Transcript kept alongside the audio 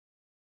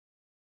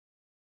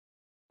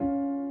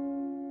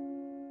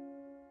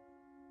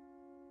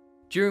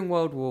During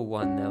World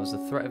War I, there was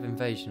a threat of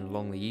invasion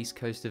along the east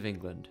coast of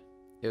England.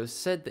 It was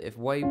said that if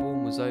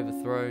Weybourne was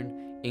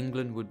overthrown,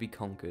 England would be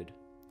conquered.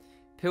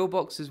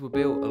 Pillboxes were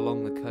built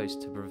along the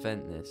coast to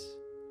prevent this.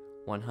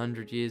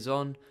 100 years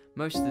on,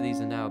 most of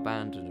these are now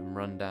abandoned and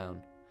run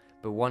down,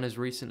 but one has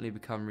recently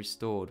become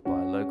restored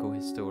by a local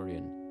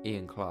historian,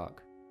 Ian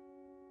Clark.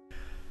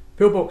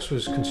 Pillbox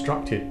was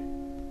constructed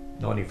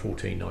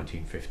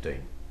 1914-1915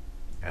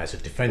 as a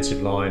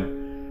defensive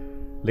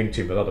line linked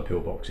in with other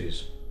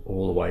pillboxes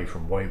all the way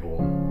from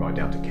Weybourne right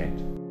down to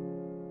Kent.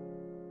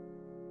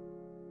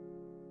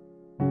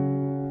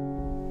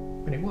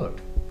 And it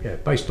worked, yeah,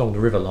 based on the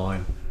river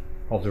line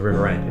of the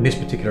River End. In this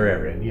particular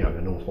area, you know,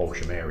 the North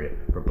Walsham area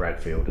from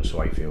Bradfield to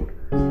Swayfield,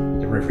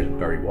 the river isn't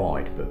very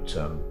wide, but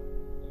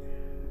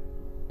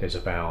there's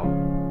about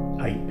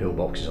 8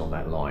 pillboxes on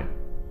that line.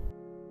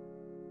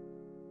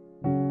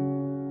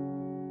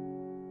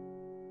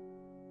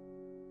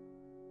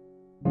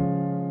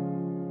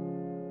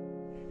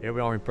 Here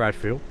we are in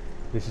Bradfield.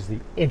 This is the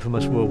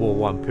infamous World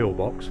War I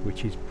pillbox,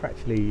 which is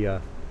practically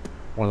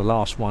one of the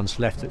last ones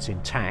left that's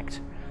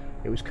intact.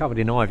 It was covered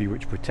in ivy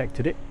which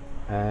protected it,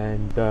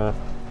 and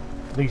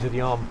these are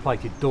the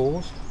armor-plated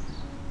doors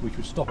which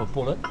would stop a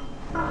bullet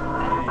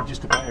and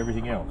just about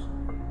everything else.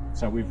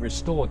 So we've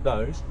restored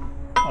those.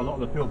 A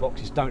lot of the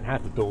pillboxes don't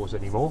have the doors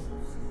anymore,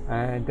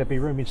 and there'd be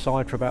room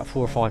inside for about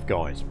 4 or 5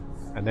 guys,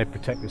 and they'd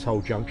protect this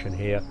whole junction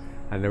here,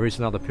 and there is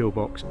another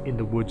pillbox in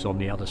the woods on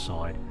the other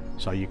side,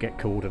 so you get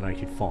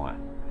coordinated fire.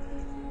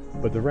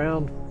 But the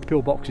round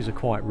pillboxes are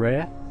quite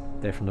rare.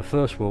 They're from the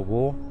First World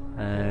War,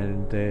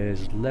 and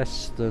there's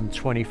less than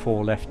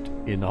 24 left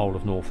in the whole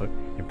of Norfolk,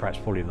 and perhaps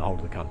probably in the whole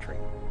of the country.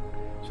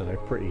 So they're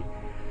pretty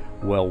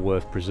well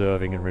worth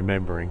preserving and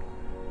remembering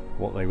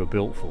what they were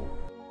built for.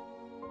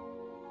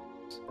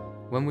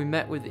 When we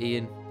met with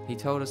Ian, he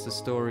told us the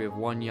story of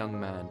one young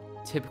man,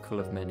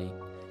 typical of many,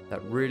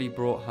 that really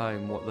brought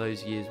home what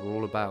those years were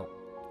all about.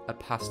 A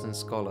Paston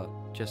Scholar,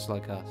 just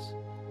like us.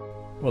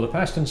 Well, the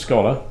Paston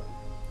Scholar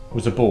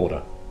was a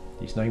boarder.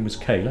 His name was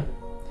Clare,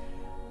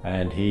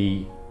 and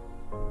he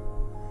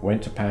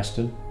went to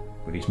Paston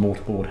with his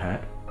mortarboard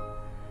hat,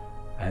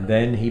 and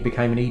then he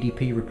became an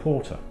EDP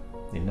reporter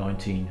in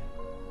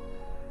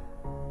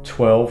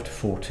 1912 to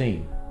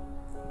 14.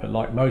 But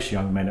like most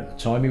young men at the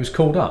time, he was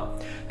called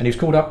up, and he was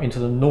called up into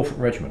the Norfolk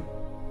Regiment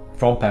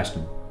from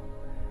Paston.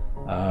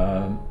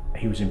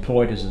 He was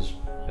employed as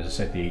I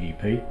said, the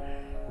EDP,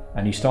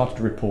 and he started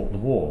to report the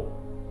war.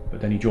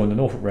 But then he joined the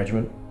Norfolk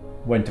Regiment,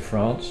 went to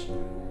France,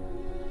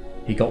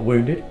 he got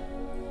wounded,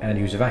 and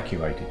he was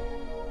evacuated.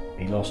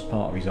 He lost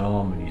part of his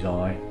arm and his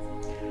eye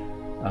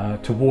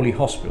to Worley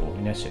Hospital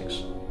in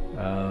Essex.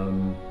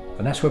 And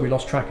that's where we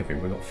lost track of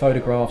him. We got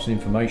photographs and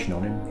information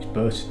on him, his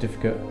birth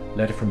certificate,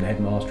 letter from the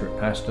headmaster at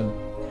Paston,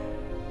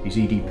 his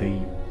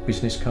EDP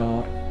business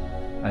card,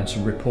 and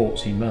some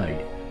reports he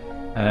made.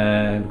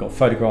 And we've got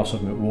photographs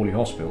of him at Worley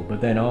Hospital,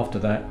 but then after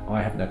that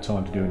I haven't had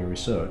time to do any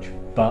research.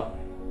 But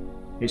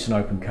it's an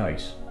open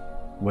case.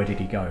 Where did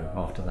he go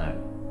after that?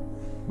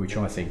 Which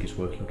I think is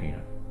worth looking at.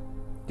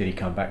 Did he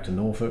come back to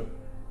Norfolk?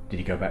 Did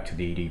he go back to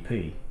the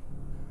EDP?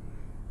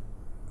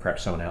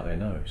 Perhaps someone out there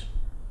knows,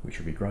 which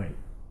would be great.